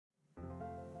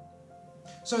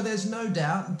So there's no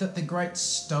doubt that the great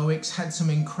Stoics had some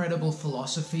incredible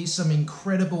philosophy, some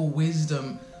incredible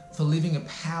wisdom for living a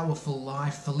powerful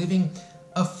life, for living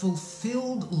a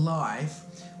fulfilled life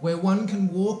where one can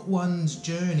walk one's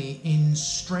journey in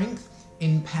strength,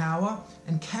 in power,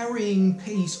 and carrying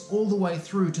peace all the way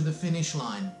through to the finish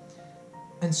line.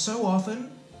 And so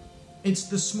often, it's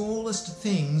the smallest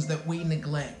things that we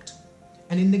neglect.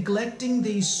 And in neglecting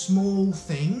these small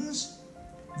things,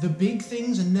 the big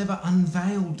things are never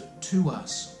unveiled to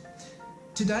us.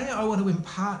 Today I want to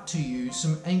impart to you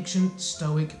some ancient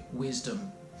Stoic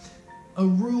wisdom. A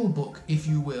rule book, if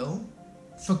you will,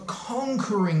 for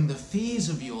conquering the fears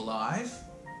of your life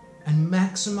and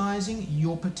maximizing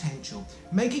your potential,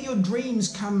 making your dreams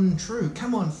come true.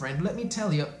 Come on, friend, let me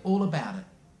tell you all about it.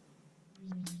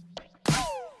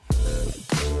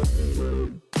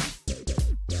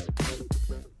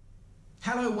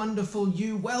 Hello, wonderful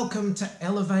you. Welcome to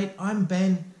Elevate. I'm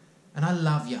Ben, and I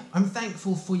love you. I'm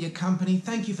thankful for your company.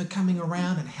 Thank you for coming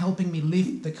around and helping me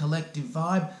lift the collective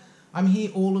vibe. I'm here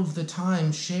all of the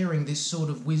time sharing this sort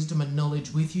of wisdom and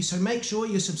knowledge with you. So make sure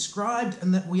you're subscribed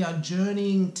and that we are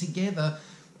journeying together,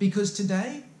 because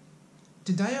today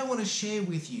I want to share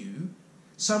with you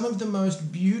some of the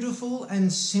most beautiful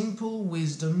and simple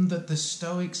wisdom that the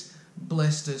Stoics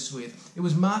blessed us with. It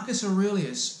was Marcus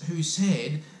Aurelius who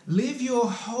said, live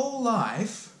your whole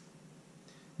life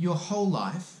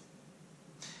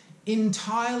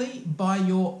entirely by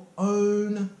your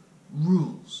own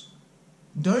rules.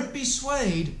 Don't be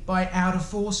swayed by outer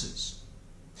forces.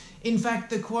 In fact,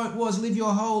 the quote was, live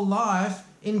your whole life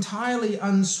entirely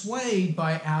unswayed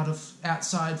by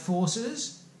outside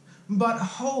forces, but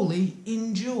wholly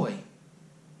in joy.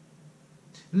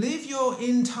 Live your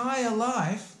entire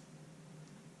life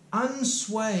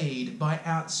unswayed by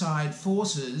outside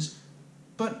forces,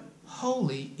 but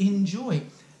wholly in joy.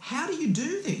 How do you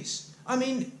do this? I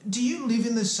mean, do you live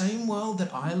in the same world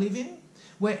that I live in,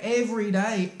 where every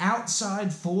day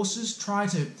outside forces try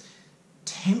to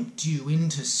tempt you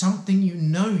into something you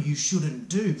know you shouldn't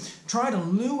do, try to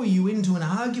lure you into an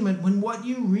argument when what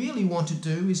you really want to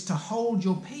do is to hold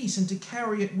your peace and to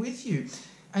carry it with you?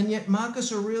 And yet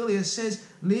Marcus Aurelius says,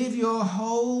 live your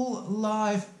whole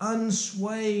life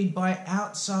unswayed by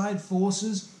outside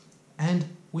forces and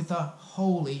with a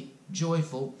wholly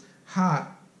joyful heart.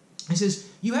 He says,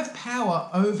 you have power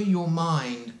over your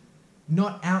mind,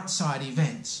 not outside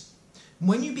events.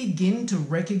 When you begin to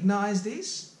recognize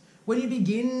this, when you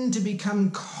begin to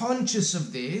become conscious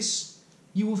of this,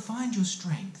 you will find your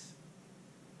strength.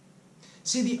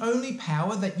 See, the only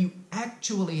power that you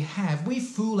actually have, we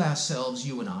fool ourselves,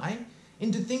 you and I,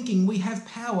 into thinking we have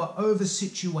power over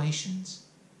situations,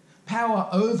 power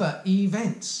over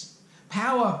events,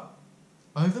 power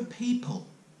over people.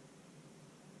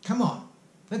 Come on,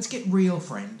 let's get real,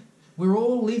 friend. We're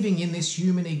all living in this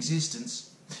human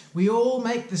existence. We all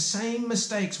make the same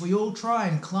mistakes. We all try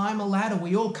and climb a ladder.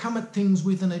 We all come at things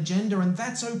with an agenda, and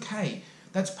that's okay.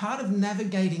 That's part of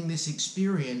navigating this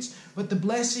experience. But the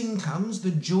blessing comes,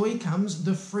 the joy comes,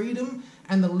 the freedom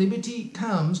and the liberty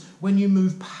comes when you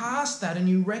move past that and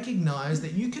you recognize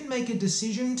that you can make a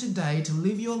decision today to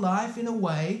live your life in a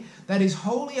way that is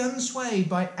wholly unswayed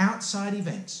by outside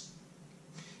events.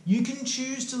 You can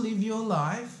choose to live your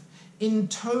life in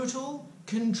total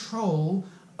control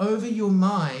over your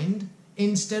mind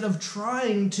instead of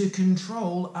trying to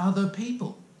control other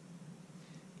people.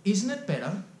 Isn't it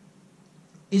better?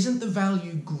 Isn't the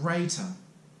value greater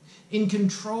in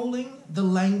controlling the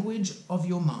language of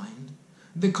your mind,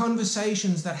 the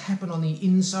conversations that happen on the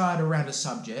inside around a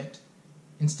subject,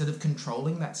 instead of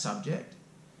controlling that subject?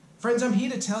 Friends, I'm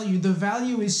here to tell you the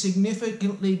value is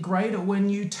significantly greater when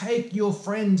you take your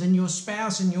friends and your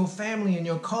spouse and your family and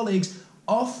your colleagues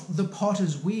off the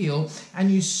potter's wheel and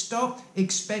you stop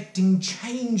expecting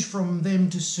change from them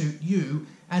to suit you,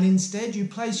 and instead you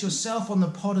place yourself on the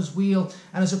potter's wheel,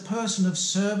 and as a person of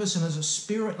service and as a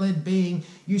spirit-led being,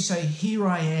 you say, here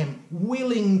I am,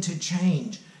 willing to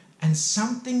change. And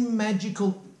something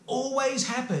magical always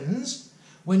happens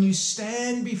when you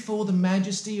stand before the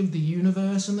majesty of the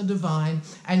universe and the divine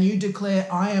and you declare,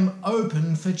 I am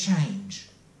open for change.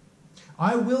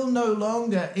 I will no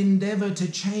longer endeavor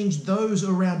to change those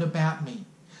around about me.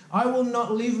 I will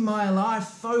not live my life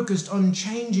focused on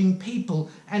changing people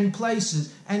and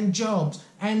places and jobs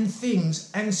and things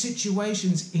and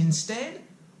situations. Instead,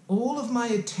 all of my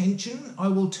attention I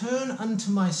will turn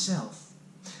unto myself.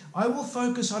 I will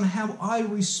focus on how I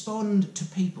respond to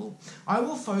people. I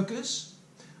will focus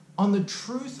on the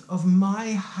truth of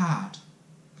my heart.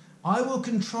 I will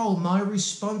control my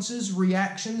responses,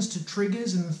 reactions to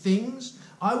triggers and things.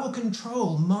 I will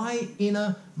control my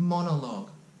inner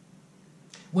monologue.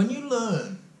 When you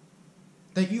learn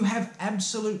that you have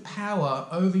absolute power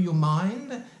over your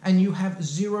mind and you have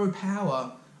zero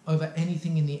power over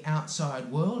anything in the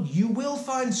outside world, you will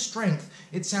find strength.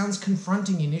 It sounds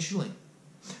confronting initially,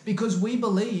 because we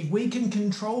believe we can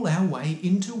control our way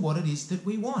into what it is that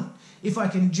we want. If I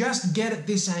can just get at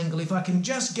this angle, if I can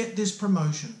just get this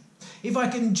promotion, if I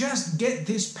can just get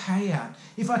this payout,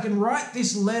 if I can write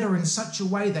this letter in such a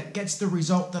way that gets the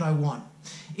result that I want,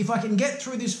 if I can get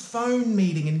through this phone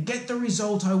meeting and get the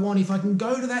result I want, if I can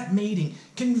go to that meeting,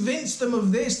 convince them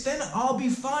of this, then I'll be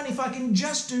fine. If I can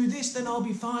just do this, then I'll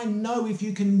be fine. No, if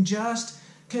you can just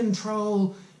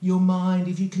control your mind,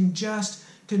 if you can just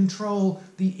control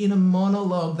the inner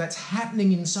monologue that's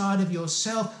happening inside of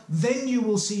yourself, then you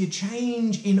will see a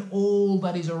change in all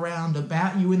that is around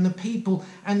about you, in the people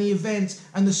and the events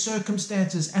and the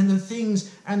circumstances and the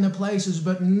things and the places.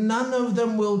 But none of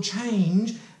them will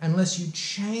change unless you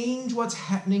change what's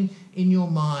happening in your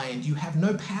mind. You have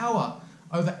no power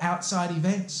over outside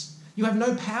events. You have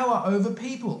no power over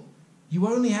people. You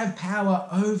only have power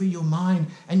over your mind,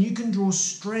 and you can draw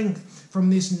strength from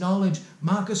this knowledge.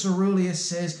 Marcus Aurelius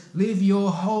says, live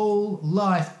your whole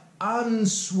life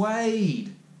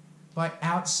unswayed by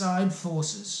outside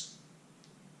forces.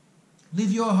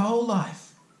 Live your whole life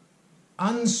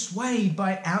unswayed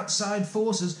by outside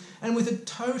forces and with a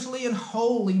totally and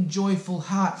wholly joyful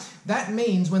heart. That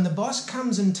means when the boss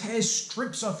comes and tears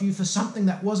strips off you for something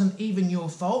that wasn't even your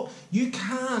fault, you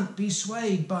can't be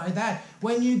swayed by that.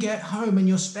 When you get home and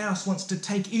your spouse wants to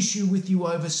take issue with you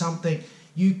over something,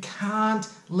 you can't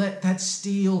let that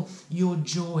steal your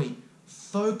joy.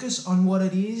 Focus on what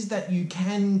it is that you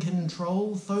can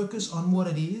control. Focus on what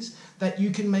it is that you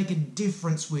can make a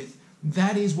difference with.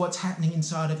 That is what's happening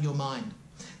inside of your mind.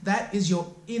 That is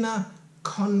your inner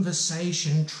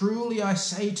conversation. Truly, I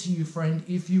say to you, friend,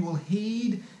 if you will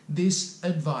heed this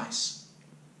advice,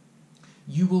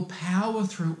 you will power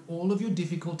through all of your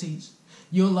difficulties.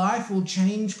 Your life will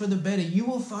change for the better. You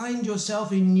will find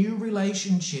yourself in new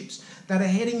relationships that are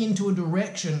heading into a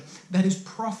direction that is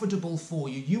profitable for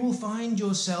you. You will find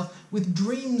yourself with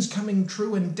dreams coming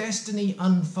true and destiny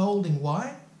unfolding.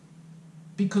 Why?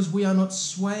 Because we are not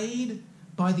swayed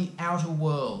by the outer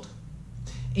world.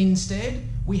 Instead,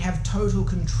 we have total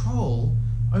control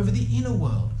over the inner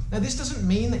world. Now, this doesn't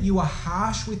mean that you are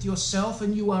harsh with yourself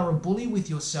and you are a bully with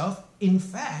yourself. In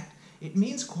fact, it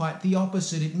means quite the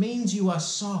opposite. It means you are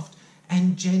soft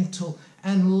and gentle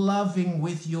and loving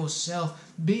with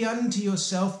yourself. Be unto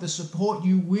yourself the support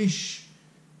you wish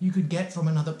you could get from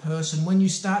another person. When you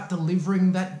start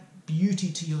delivering that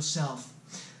beauty to yourself,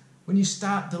 when you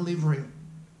start delivering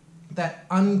that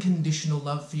unconditional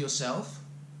love for yourself,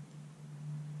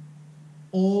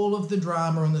 all of the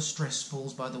drama and the stress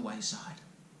falls by the wayside.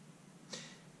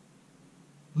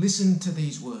 Listen to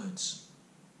these words.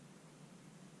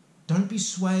 Don't be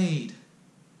swayed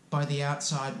by the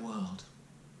outside world.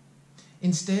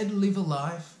 Instead, live a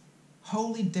life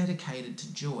wholly dedicated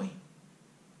to joy.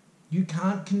 You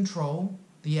can't control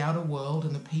the outer world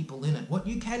and the people in it. What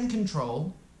you can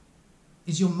control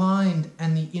is your mind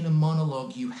and the inner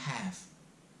monologue you have.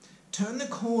 Turn the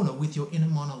corner with your inner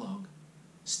monologue.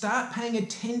 Start paying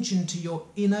attention to your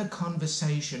inner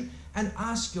conversation and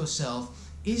ask yourself,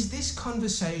 is this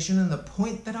conversation and the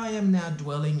point that I am now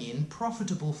dwelling in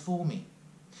profitable for me?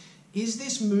 Is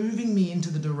this moving me into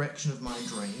the direction of my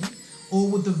dream? Or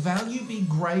would the value be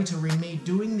greater in me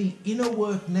doing the inner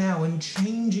work now and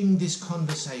changing this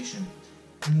conversation?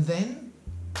 And then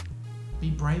be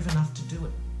brave enough to do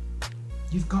it.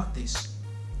 You've got this.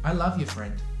 I love you,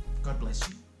 friend. God bless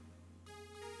you.